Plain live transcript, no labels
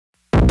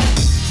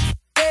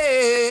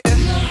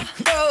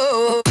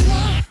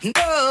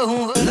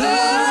No, no,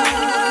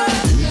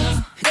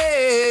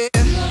 yeah,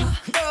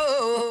 no.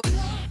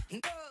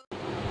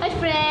 Hi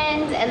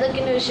friends,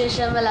 എന്തൊക്കെയുണ്ട്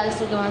വിശേഷം? എല്ലാവരും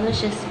സുഖമാണെന്ന്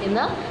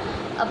വിശ്വസിക്കുന്നു.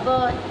 അപ്പോൾ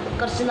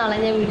കുറച്ച് നാളെ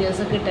ഞാൻ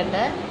വീഡിയോസൊക്കെ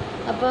ഇട്ടിട്ട്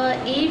അപ്പോൾ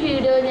ഈ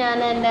വീഡിയോ ഞാൻ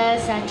എൻ്റെ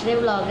സാറ്റർഡേ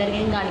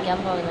വ്ളോഗായിരിക്കും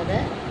കാണിക്കാൻ പോകുന്നത്.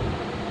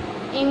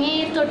 ഇനി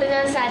തൊട്ട്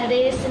ഞാൻ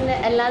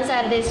എല്ലാ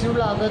സാറ്റർഡേസിനും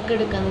വ്ളോഗൊക്കെ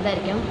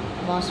എടുക്കുന്നതായിരിക്കും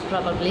മോസ്റ്റ്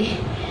പ്രോബബ്ലി.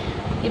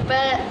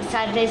 ഇപ്പോൾ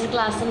സാറ്റർഡേസ്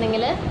ക്ലാസ്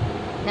ഉണ്ടെങ്കിൽ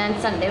ഞാൻ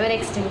സൺഡേ വരെ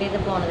എക്സ്റ്റെൻഡ് ചെയ്ത്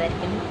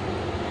പോകുന്നതായിരിക്കും.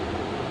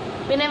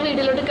 പിന്നെ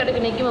വീഡിയോയിലോട്ട്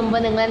കിടക്കുന്നതിന് മുമ്പ്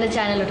നിങ്ങൾ എൻ്റെ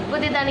ചാനലിലോട്ട്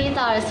പുതിയതാണെങ്കിൽ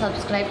താഴെ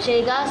സബ്സ്ക്രൈബ്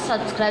ചെയ്യുക.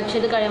 സബ്സ്ക്രൈബ്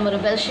ചെയ്ത് കഴിയുമ്പോൾ ഒരു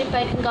ബെൽ ഷിപ്പ്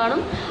ഐക്കൺ കാണും,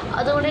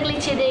 അതുകൊണ്ട്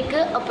ക്ലിക്ക് ചെയ്തേക്ക്.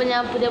 അപ്പോൾ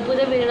ഞാൻ പുതിയ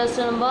പുതിയ വീഡിയോസ്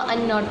കാണുമ്പോൾ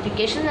അതിന്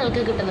നോട്ടിഫിക്കേഷൻ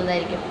നിങ്ങൾക്ക്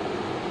കിട്ടുന്നതായിരിക്കും.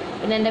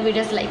 പിന്നെ എൻ്റെ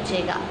വീഡിയോസ് ലൈക്ക്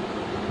ചെയ്യുക.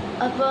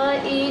 അപ്പോൾ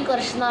ഈ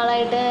കുറച്ച്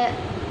നാളായിട്ട്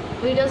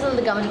വീഡിയോസ് ഒന്നും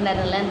എടുക്കാൻ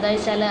പറ്റുന്നുണ്ടായിരുന്നില്ല. എന്താ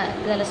വെച്ചാൽ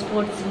ഇതുപോലെ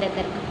സ്പോർട്സിൻ്റെ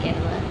തിരക്കൊക്കെ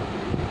ആയിരുന്നു.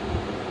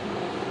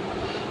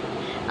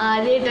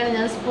 ആദ്യമായിട്ടാണ്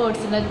ഞാൻ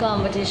സ്പോർട്സിൻ്റെ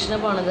കോമ്പറ്റീഷന്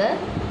പോണത്.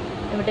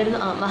 ഇവിടെ ഒരു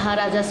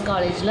മഹാരാജാസ്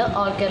കോളേജിൽ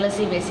ഓൾ കേരള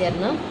CBSE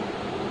ആയിരുന്നു.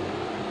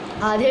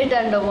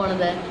 ആദ്യമായിട്ടാണോ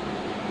പോണത്.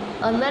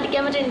 ഒന്നും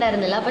അടിക്കാൻ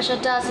പറ്റിയിട്ടുണ്ടായിരുന്നില്ല, പക്ഷെ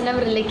ഒറ്റ ആസിൻ്റെ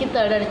റിലേക്ക്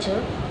തേർഡ് അടിച്ചു.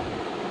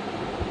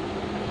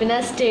 പിന്നെ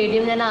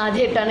സ്റ്റേഡിയം ഞാൻ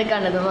ആദ്യമായിട്ടാണ്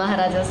കണ്ടത്,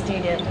 മഹാരാജാസ്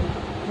സ്റ്റേഡിയം.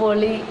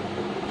 പോളി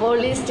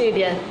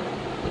സ്റ്റേഡിയം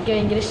എനിക്ക്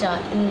ഭയങ്കര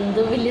ഇഷ്ടമാണ്.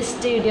 എന്ത് വലിയ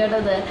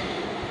സ്റ്റേഡിയമാണത്.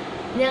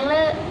 ഞങ്ങൾ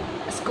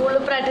സ്കൂളിൽ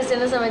പ്രാക്ടീസ്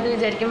ചെയ്യുന്ന സമയത്ത്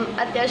വിചാരിക്കും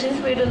അത്യാവശ്യം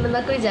സ്പീഡ്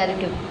ഉണ്ടെന്നൊക്കെ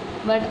വിചാരിക്കും.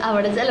 ബട്ട്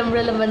അവിടെ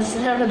ചെല്ലുമ്പോഴെല്ലാം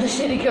മനസ്സിലാവുന്നത്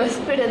ശരിക്കും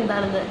സ്പീഡ്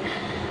എന്താണെന്ന്.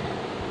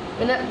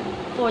 പിന്നെ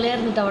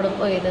പൊളിയായിരുന്നിട്ട് അവിടെ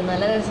പോയത്.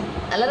 നല്ല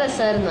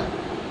രസമായിരുന്നു.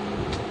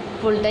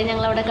 ഫുൾ ടൈം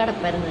ഞങ്ങളവിടെ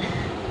കിടപ്പായിരുന്നു.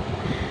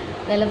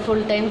 നല്ല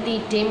ഫുൾ ടൈം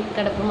തീറ്റയും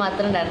കിടപ്പും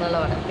മാത്രമേ ഉണ്ടായിരുന്നുള്ളൂ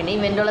അവിടെ. പിന്നെ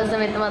ഇവൻ്റുള്ള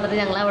സമയത്ത് മാത്രമേ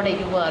ഞങ്ങൾ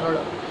അവിടേക്ക്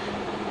പോകാറുള്ളൂ.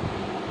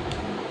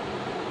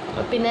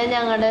 പിന്നെ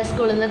ഞങ്ങളുടെ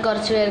സ്കൂളിൽ നിന്ന്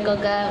കുറച്ച്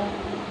പേർക്കൊക്കെ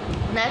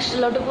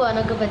നാഷണലിലോട്ട്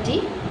പോകാനൊക്കെ പറ്റി.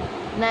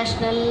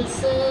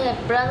 നാഷണൽസ്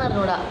എപ്പോഴാണെന്ന്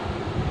അറിഞ്ഞൂടാ,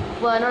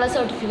 പോകാനുള്ള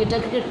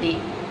സർട്ടിഫിക്കറ്റൊക്കെ കിട്ടി.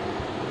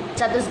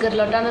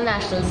 ഛത്തീസ്ഗഡിലോട്ടാണ്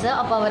നാഷണൽസ്.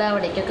 അപ്പോൾ അവർ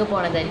അവിടേക്കൊക്കെ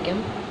പോകണതായിരിക്കും.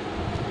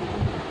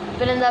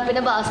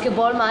 പിന്നെ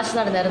ബാസ്കറ്റ്ബോൾ മാച്ച്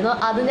നടന്നായിരുന്നു.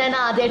 അത് ഞാൻ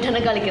ആദ്യമായിട്ടാണ്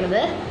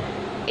കളിക്കുന്നത്.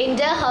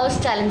 ഇന്ത്യ ഹൗസ്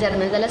ചാലഞ്ച്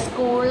ആയിരുന്നു. ഇതെല്ലാം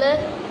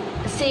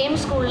സെയിം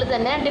സ്കൂളിൽ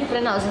തന്നെ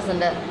ഡിഫറെൻറ്റ് ഹൗസസ്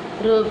ഉണ്ട്.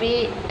 റൂബി,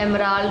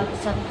 എമറാൾഡ്,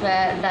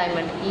 സഫയർ,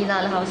 ഡയമണ്ട്, ഈ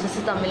 4 ഹൗസസ്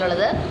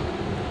തമ്മിലുള്ളത്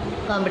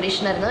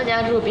കോമ്പറ്റീഷനായിരുന്നു. ഞാൻ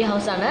റൂബി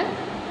ഹൗസാണ്.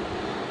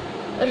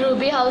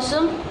 Ruby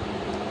ഹൗസും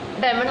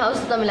diamond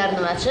ഹൗസും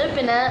തമ്മിലായിരുന്നു match.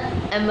 പിന്നെ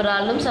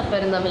എമറാൾഡും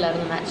സഫയറും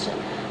തമ്മിലായിരുന്നു മാച്ച്.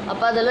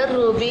 അപ്പോൾ അതിൽ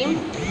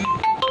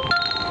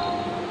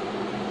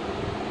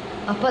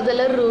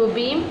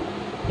റൂബിയും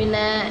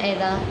പിന്നെ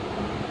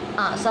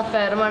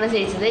സഫയറുമാണ്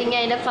ജയിച്ചത്. ഇനി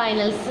അതിൻ്റെ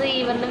ഫൈനൽസ്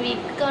ഇവരുടെ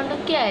വീക്ക്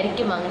കണ്ടൊക്കെ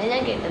ആയിരിക്കും, അങ്ങനെ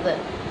ഞാൻ കേട്ടത്.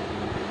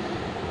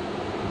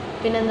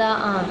 പിന്നെ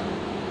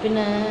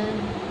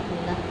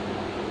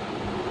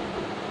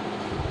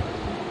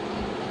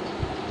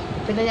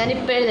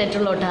ഞാനിപ്പോൾ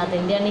എഴുന്നേറ്റുള്ളൂ കേട്ടോ.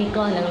 അതിൻ്റെയാണ് ഈ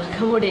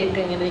കോലങ്ങളൊക്കെ മുടിയൊക്കെ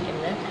ഇങ്ങനെ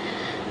ഇരിക്കുന്നത്.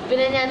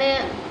 പിന്നെ ഞാൻ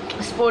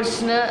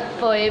സ്പോർട്സിന്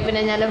പോയി.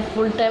 പിന്നെ ഞാൻ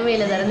ഫുൾ ടൈം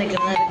വെയിലതരം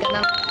നിൽക്കുന്നത്.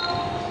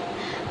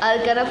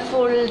 കാരണം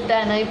ഫുൾ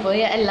ടാനായി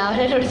പോയി.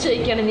 എല്ലാവരും എന്നോട്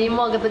ചോദിക്കുകയാണ് നീ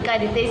മുഖത്ത്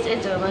കരി തേച്ച്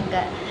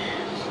വെച്ചോന്നൊക്കെ.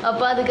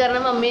 അപ്പോൾ അത്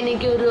കാരണം മമ്മി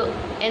എനിക്കൊരു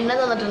എണ്ണ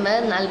തന്നിട്ടുണ്ട്,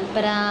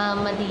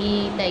 നൽപ്പരാമതി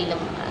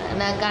തൈലം,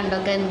 അങ്ങനെ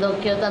കണ്ടൊക്കെ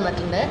എന്തൊക്കെയോ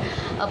തന്നിട്ടുണ്ട്.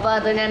 അപ്പോൾ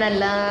അത് ഞാൻ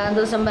എല്ലാ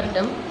ദിവസം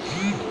പരട്ടും.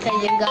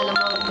 കയ്യും കാലും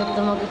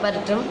മുഖത്തുമൊക്കെ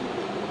പരട്ടും.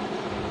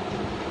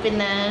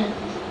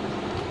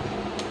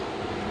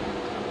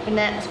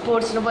 പിന്നെ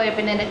സ്പോർട്സിന് പോയ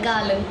പിന്നെ എൻ്റെ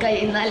കാലും കൈ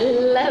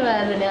നല്ല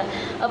വേദന.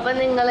 അപ്പം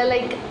നിങ്ങൾ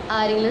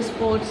ആരെങ്കിലും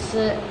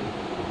സ്പോർട്സ്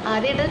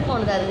ആദ്യമായിട്ട്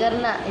പോണത്, അത്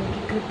കാരണം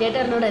എനിക്ക് കൃത്യമായിട്ട്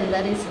അറിഞ്ഞൂടെ എന്താ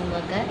റീസൺ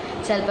എന്നൊക്കെ.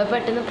 ചിലപ്പോൾ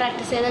പെട്ടെന്ന്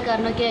പ്രാക്ടീസ് ചെയ്ത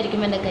കാരണമൊക്കെ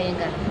ആയിരിക്കും എൻ്റെ കൈയും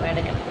കാലും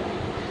വേദനക്കുന്നത്.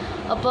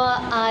 അപ്പോൾ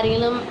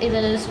ആരെങ്കിലും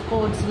ഇതിൽ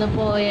സ്പോർട്സിന്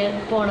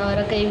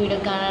പോണവരൊക്കെ ഈ വീഡിയോ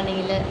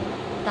കാണുകയാണെങ്കിൽ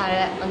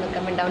താഴെ ഒന്ന്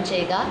കമൻറ്റ് ഡൗൺ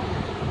ചെയ്യുക.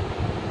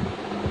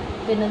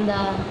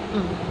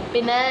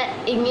 പിന്നെ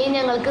ഇനി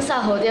ഞങ്ങൾക്ക്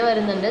സഹോദയ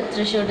വരുന്നുണ്ട്,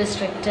 തൃശ്ശൂർ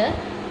ഡിസ്ട്രിക്റ്റ്.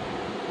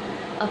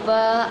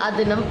 അപ്പോൾ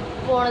അതിനും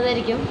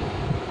പോണതായിരിക്കും,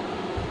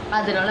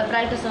 അതിനുള്ള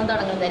പ്രാക്ടീസും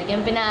തുടങ്ങുന്നതായിരിക്കും.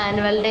 പിന്നെ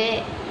ആനുവൽ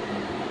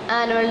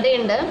ഡേ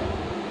ഉണ്ട്.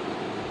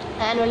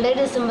 ആനുവൽ ഡേ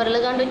ഡിസംബറിൽ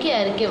കണ്ടൊക്കെ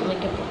ആയിരിക്കും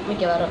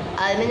മിക്കവാറും.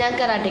 അതിന് ഞാൻ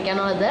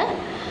കരാട്ടിക്കാണുള്ളത്.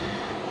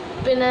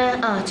 പിന്നെ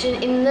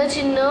ഇന്ന്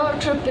ചിന്നു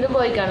ട്രിപ്പിന്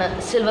പോയിക്കാണ്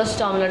സിൽവർ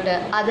സ്റ്റോമിലോട്ട്.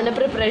 അതിൻ്റെ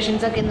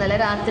പ്രിപ്പറേഷൻസൊക്കെ ഇന്നലെ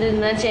രാത്രി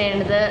ഇരുന്ന്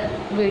ചെയ്യേണ്ടത്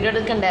വീഡിയോ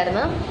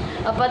എടുക്കണ്ടായിരുന്നു.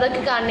 അപ്പോൾ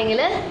അതൊക്കെ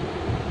കാണണമെങ്കിൽ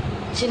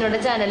ചിന്നുടെ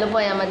ചാനലിൽ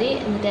പോയാൽ മതി.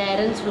 എന്നിട്ട്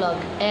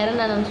ഏറൻ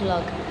അനൗൺസ്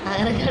വ്ളോഗ്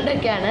അങ്ങനെ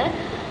കണ്ടൊക്കെയാണ്.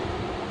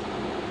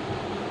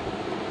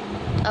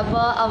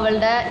 അപ്പോൾ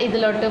അവളുടെ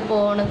ഇതിലോട്ട്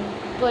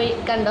പോയി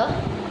കണ്ടോ.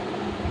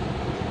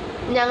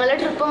 ഞങ്ങളുടെ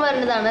ട്രിപ്പും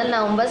വരുന്നതാണ്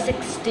നവംബർ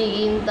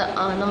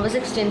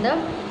 16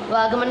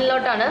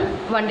 വാഗമണിലോട്ടാണ്.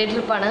 1 ഡേ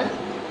ട്രിപ്പാണ്.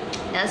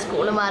 ഞാൻ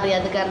സ്കൂള്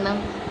മാറിയത് കാരണം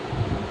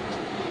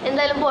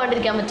എന്തായാലും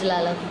പോകാണ്ടിരിക്കാൻ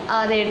പറ്റില്ലല്ലോ.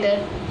 ആദ്യമായിട്ട്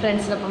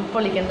ഫ്രണ്ട്സിനൊപ്പം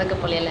പൊളിക്കുന്നതൊക്കെ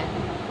പൊളിയല്ലേ.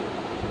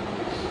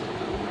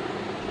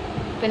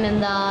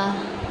 പിന്നെന്താ,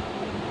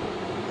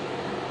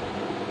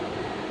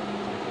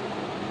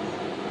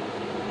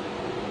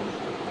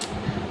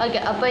 ഓക്കെ.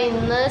 അപ്പോൾ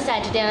ഇന്ന്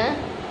സാറ്റർഡേ ആണ്.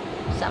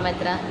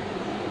 സമയത്ര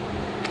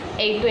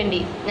 8:20.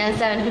 ഞാൻ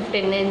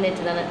 7:15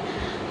 എഴുന്നേറ്റതാണ്.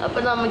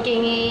 അപ്പോൾ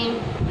നമുക്കിനി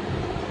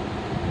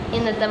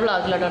ഇന്നത്തെ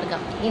വ്ളോഗിലോട്ട്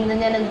കൊടുക്കാം. ഇന്ന്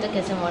ഞാൻ എന്തൊക്കെ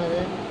വെച്ചാൽ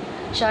പോണത്,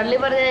 ഷോർട്ട്ലി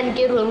പറഞ്ഞാൽ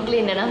എനിക്ക് റൂം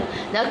ക്ലീൻ ചെയ്യണം.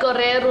 ഞാൻ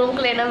കുറേ റൂം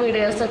ക്ലീൻ ചെയ്യണം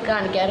വീഡിയോസൊക്കെ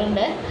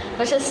കാണിക്കാറുണ്ട്.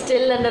 പക്ഷെ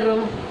സ്റ്റിൽ എൻ്റെ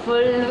റൂം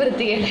ഫുൾ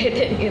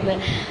വൃത്തികേടായിട്ട്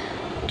ഇരിക്കുന്നത്.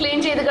 ക്ലീൻ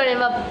ചെയ്ത്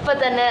കഴിയുമ്പോൾ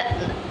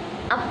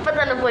അപ്പം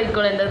തന്നെ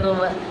പോയിക്കോളും എൻ്റെ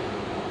റൂം.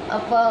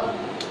 അപ്പോൾ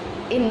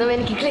ഇന്നും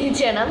എനിക്ക് ക്ലീൻ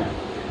ചെയ്യണം.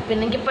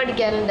 പിന്നെ എനിക്ക്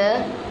പഠിക്കാനുണ്ട്.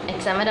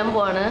 എക്സാം വരാൻ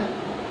പോവാണ്.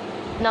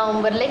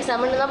 നവംബറിൽ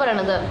എക്സാം ഉണ്ടെന്നാണ്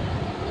പറയണത്.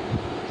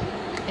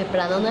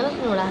 എപ്പോഴാണെന്നൊന്നും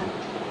അറിഞ്ഞൂടാ.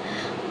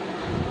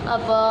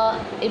 അപ്പോൾ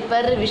ഇപ്പോൾ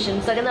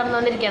റിവിഷൻസൊക്കെ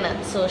നടന്നുകൊണ്ടിരിക്കുകയാണ്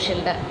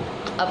സോഷ്യലിൻ്റെ.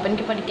 അപ്പം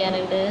എനിക്ക്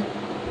പഠിക്കാനുണ്ട്.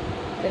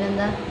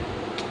 പിന്നെന്താ,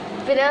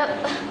 പിന്നെ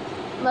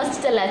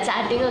മസ്റ്റല്ല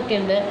ചാറ്റിംഗ് ഒക്കെ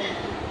ഉണ്ട്.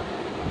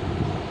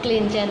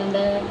 ക്ലീൻ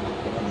ചെയ്യാനുണ്ട്.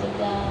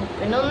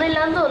 പിന്നെ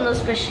ഒന്നുമില്ലാന്ന് തോന്നുന്നു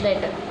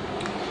സ്പെഷ്യലായിട്ട്.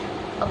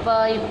 അപ്പോൾ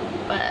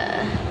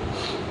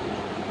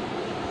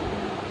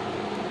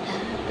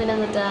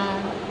പിന്നെന്താ,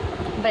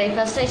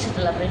 ബ്രേക്ക്ഫാസ്റ്റ്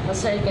കഴിച്ചിട്ടില്ല.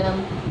 ബ്രേക്ക്ഫാസ്റ്റ് കഴിക്കണം.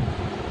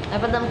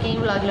 അപ്പം നമുക്ക് ഈ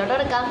വ്ളോഗിലോട്ട്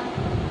എടുക്കാം.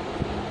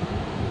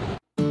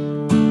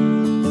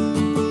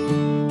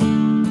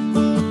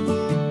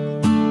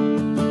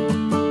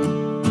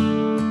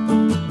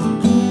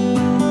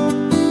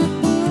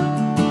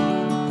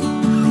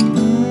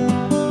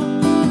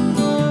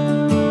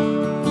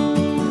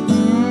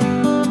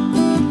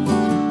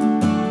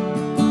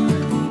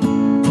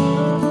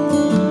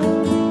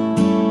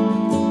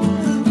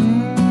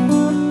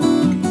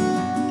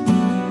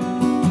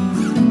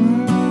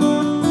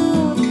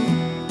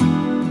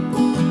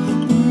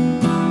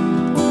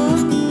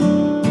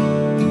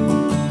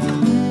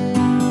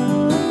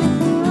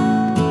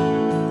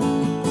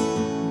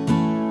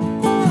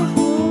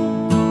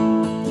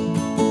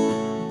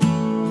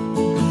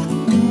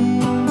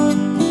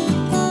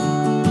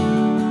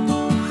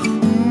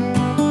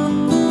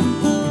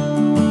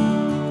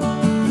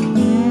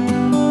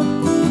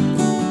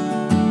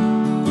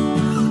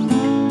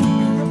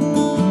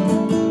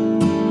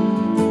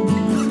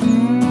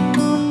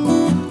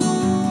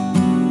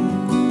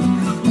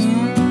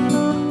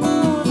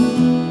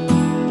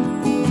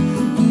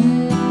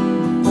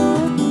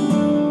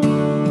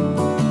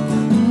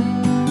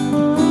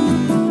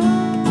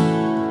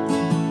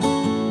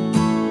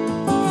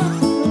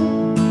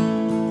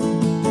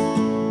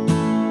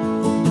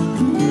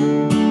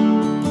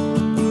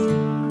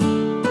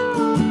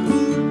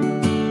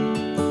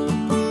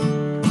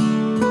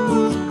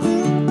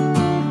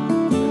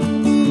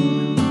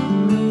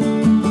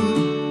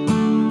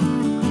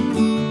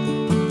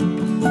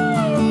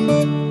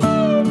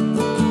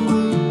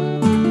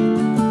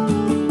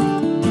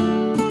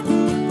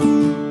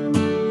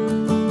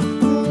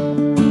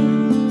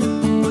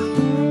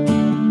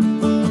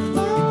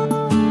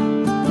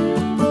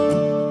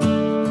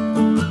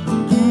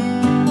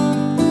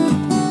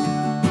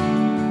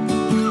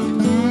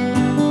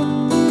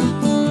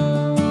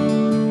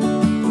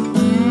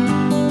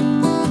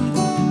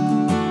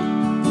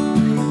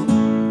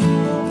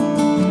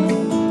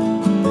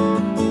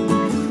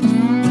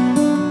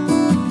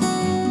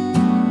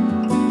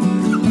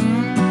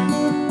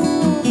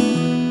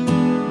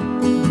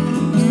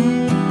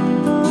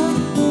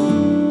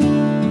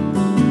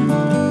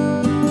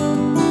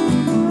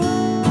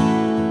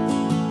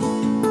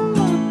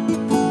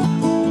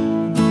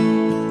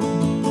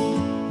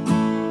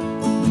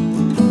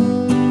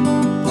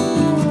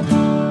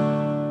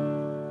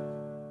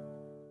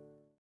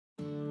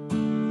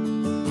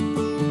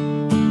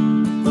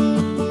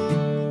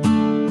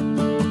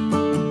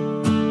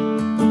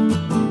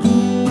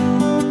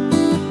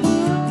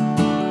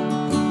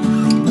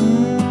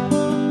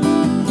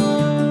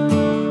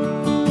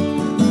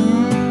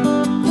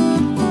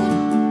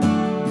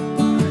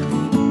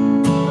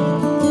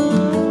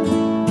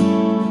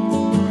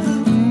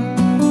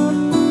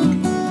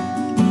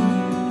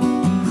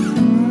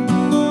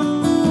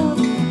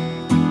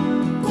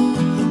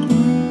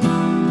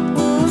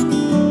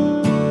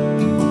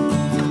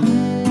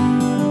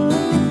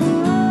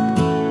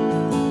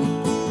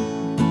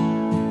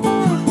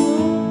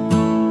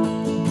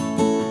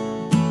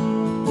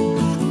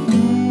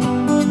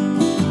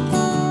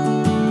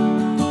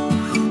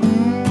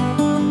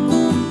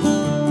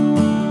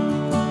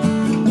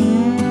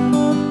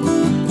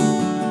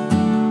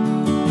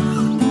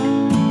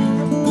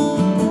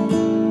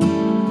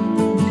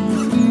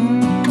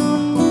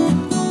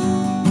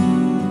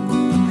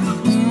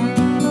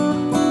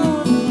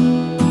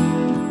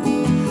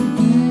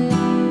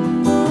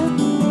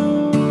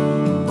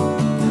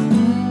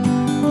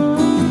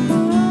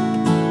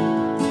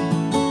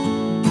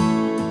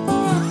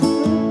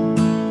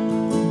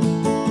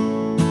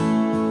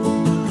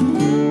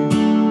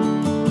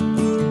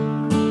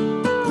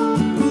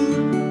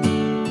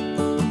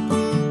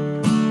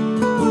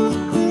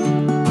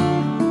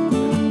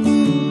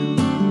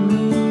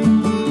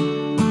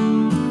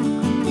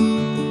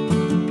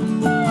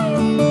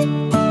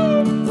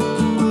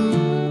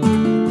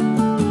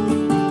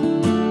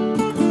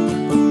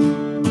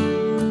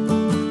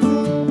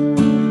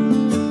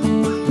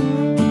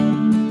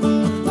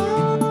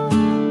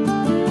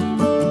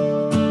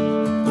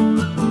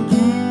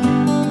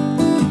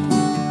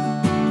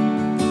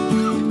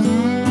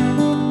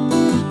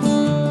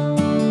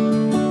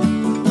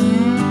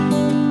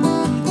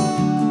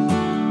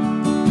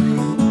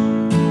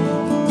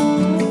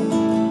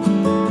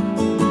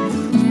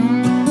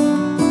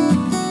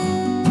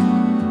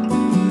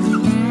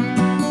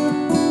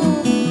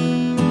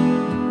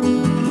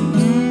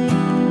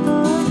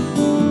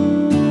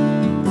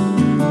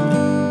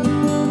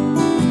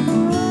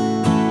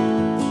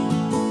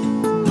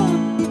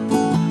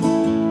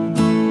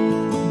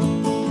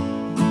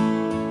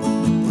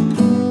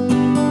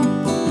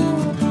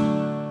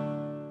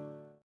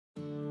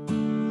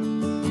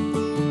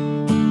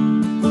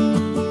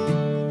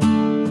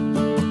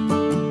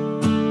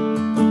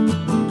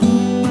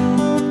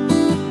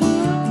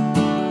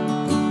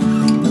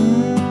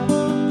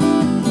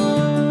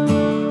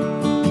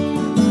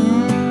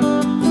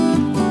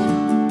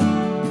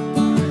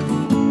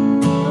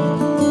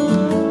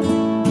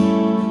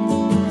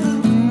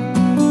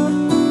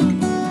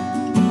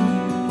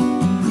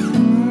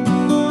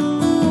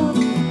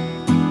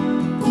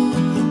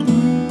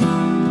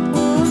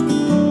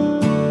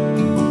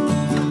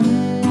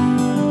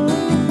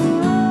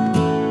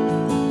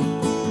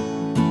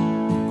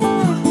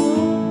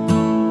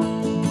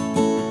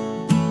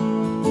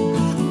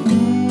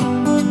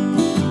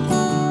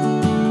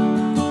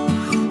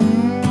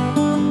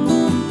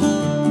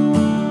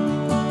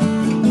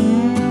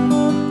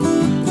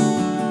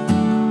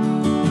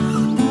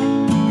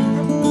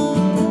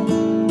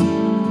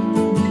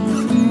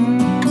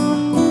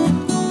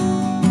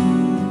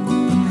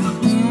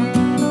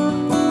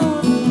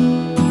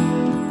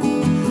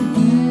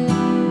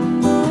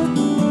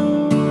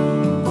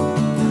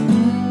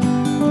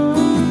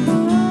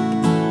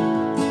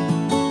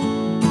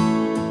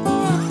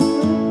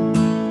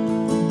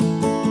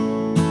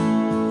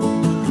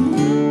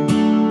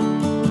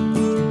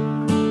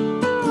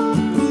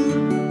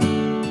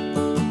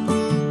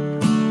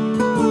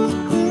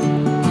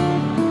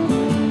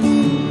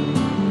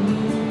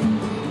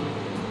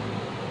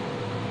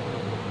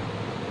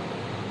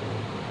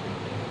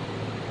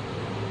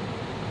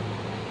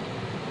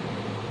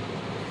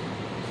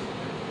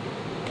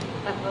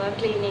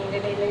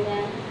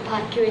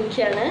 ആക്കി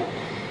വയ്ക്കുകയാണ്.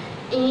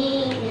 ഇനി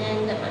ഞാൻ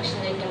എന്താ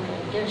ഭക്ഷണം കഴിക്കാൻ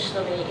ഭയങ്കര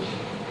ഇഷ്ടമായി.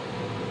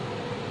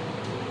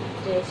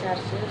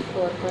 ചാർജ്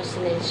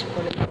 4%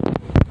 പൊളി.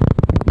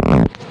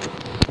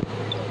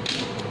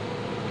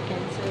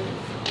 ക്യാൻസൽ.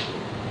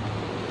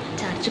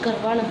 ചാർജ്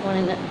കുറവാണ്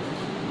ഫോണിന്.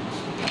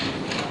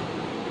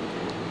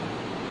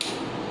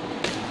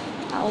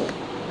 ഔ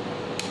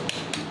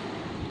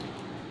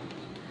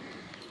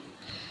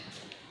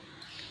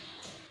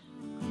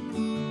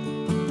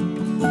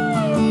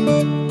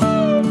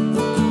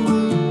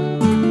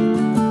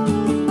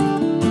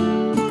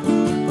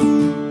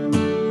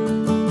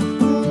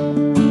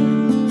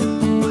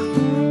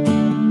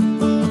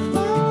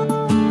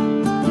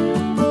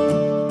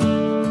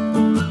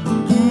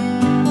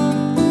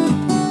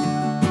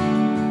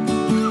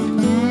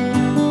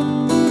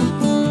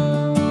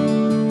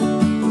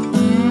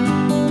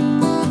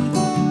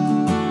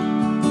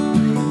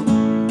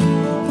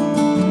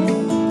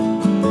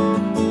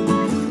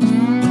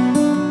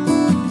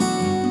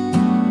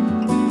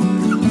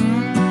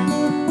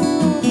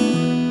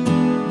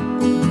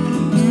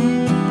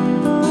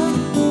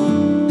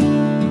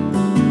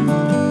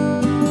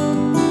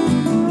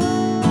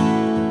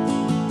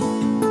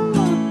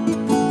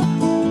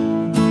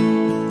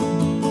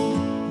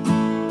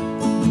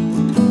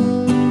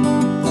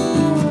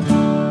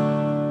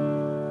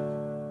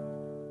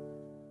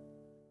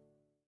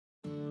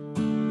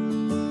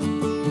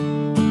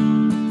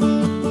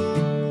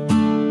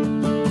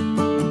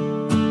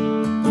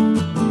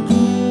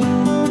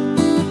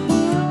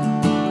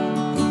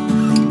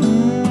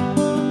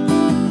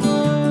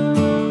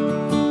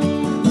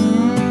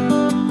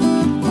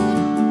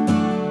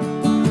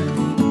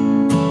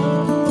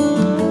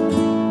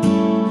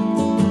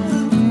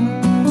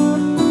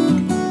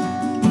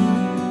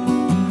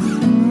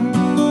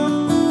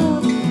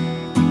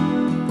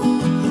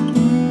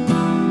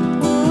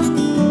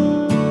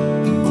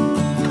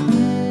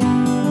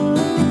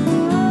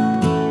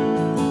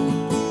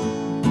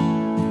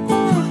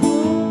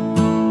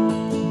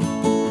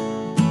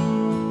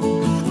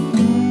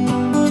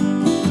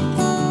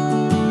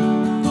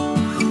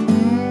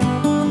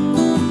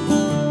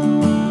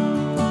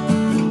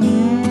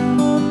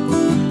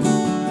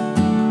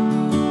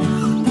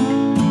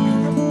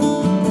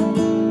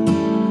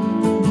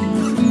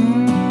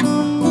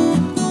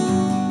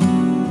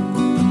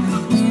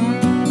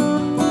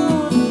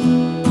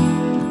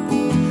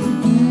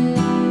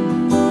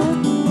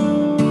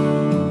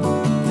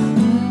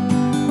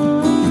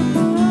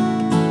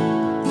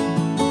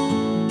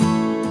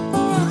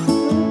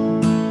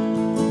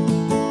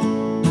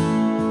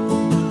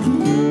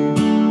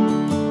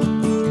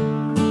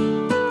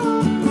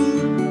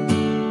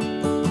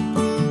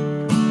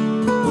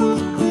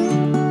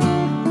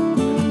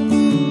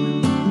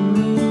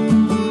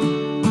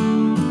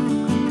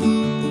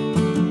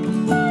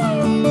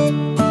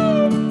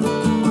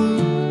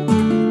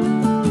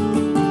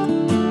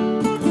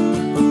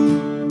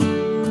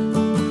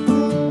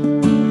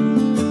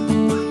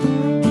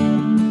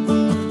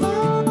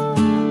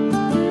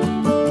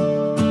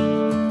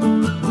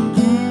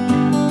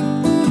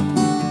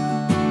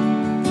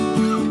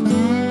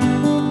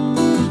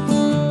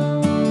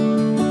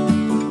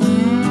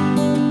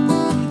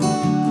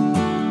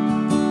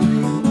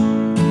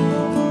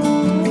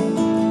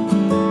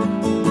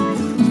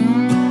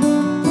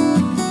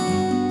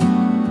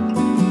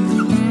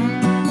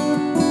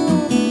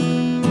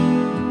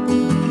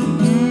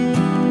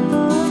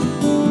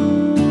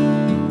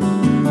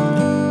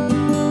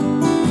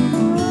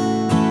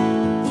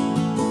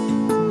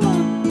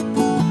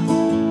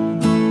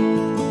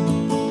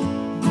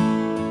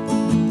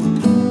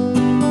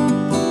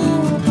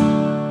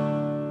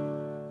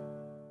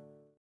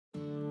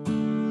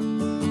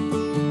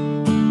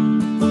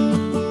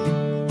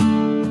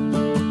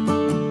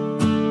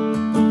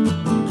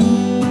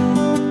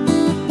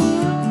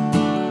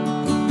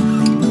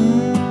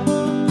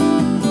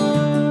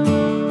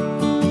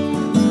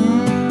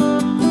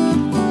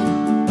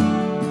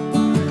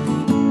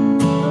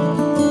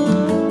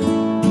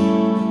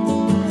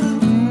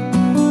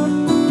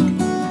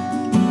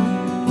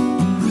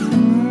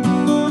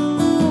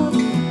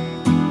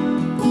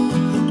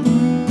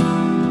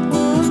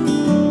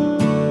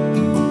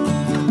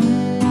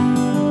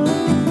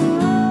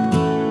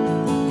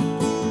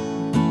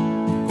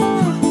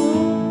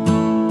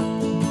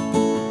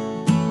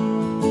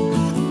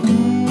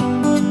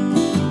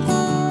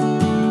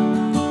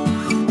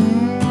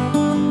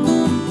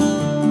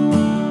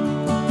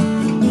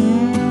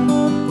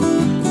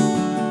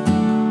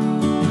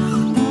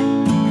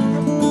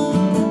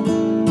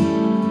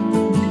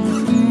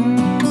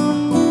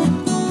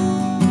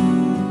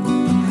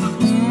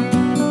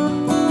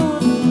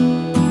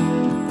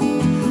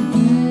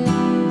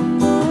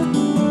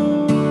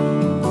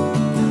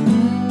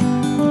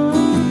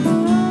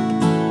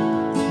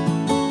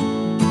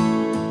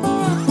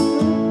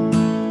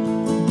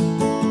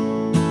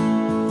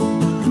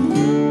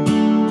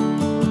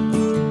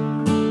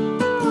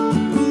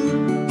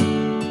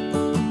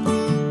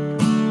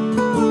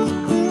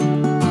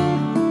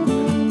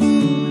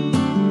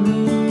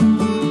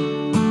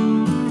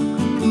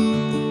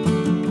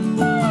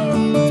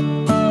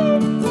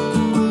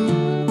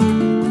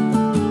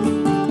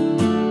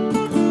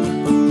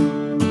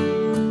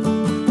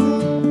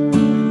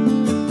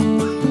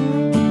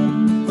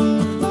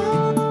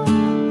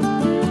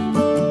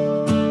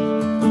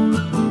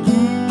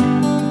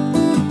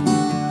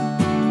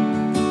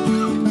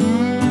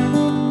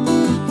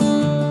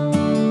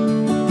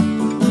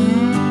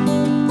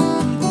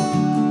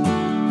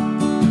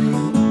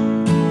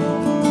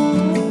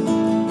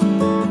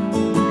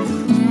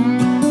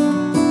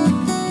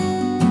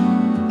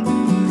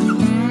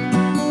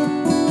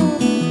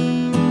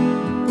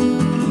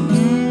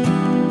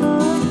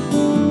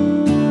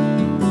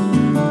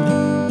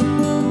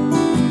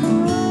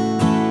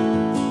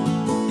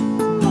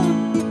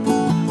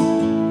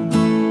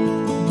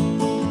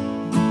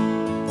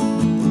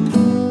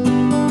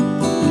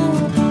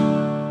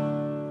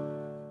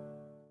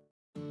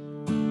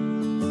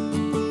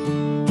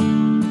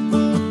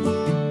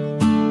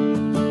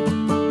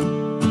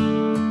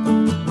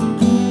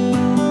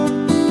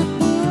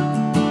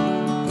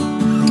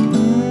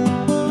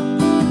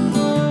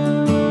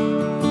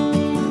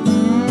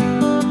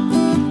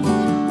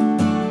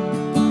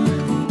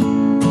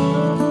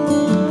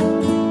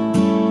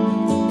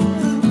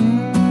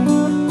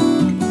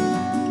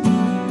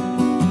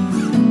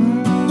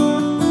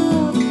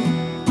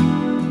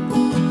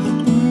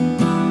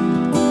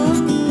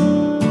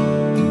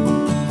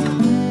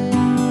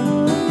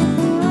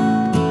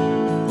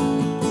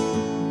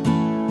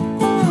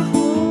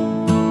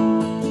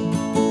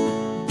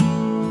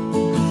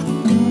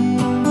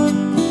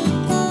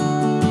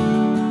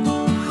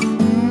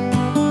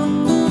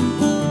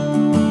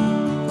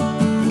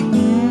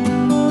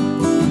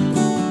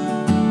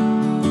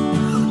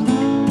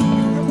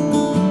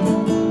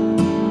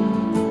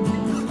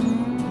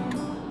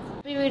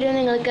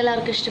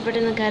എല്ലാവർക്കും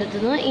ഇഷ്ടപ്പെട്ടെന്ന്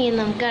കരുതുന്നു. ഇനി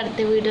നമുക്ക്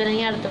അടുത്ത വീഡിയോ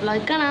അല്ലെങ്കിൽ അടുത്ത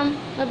വ്ളോഗ് കാണാം.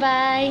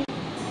 ബൈ.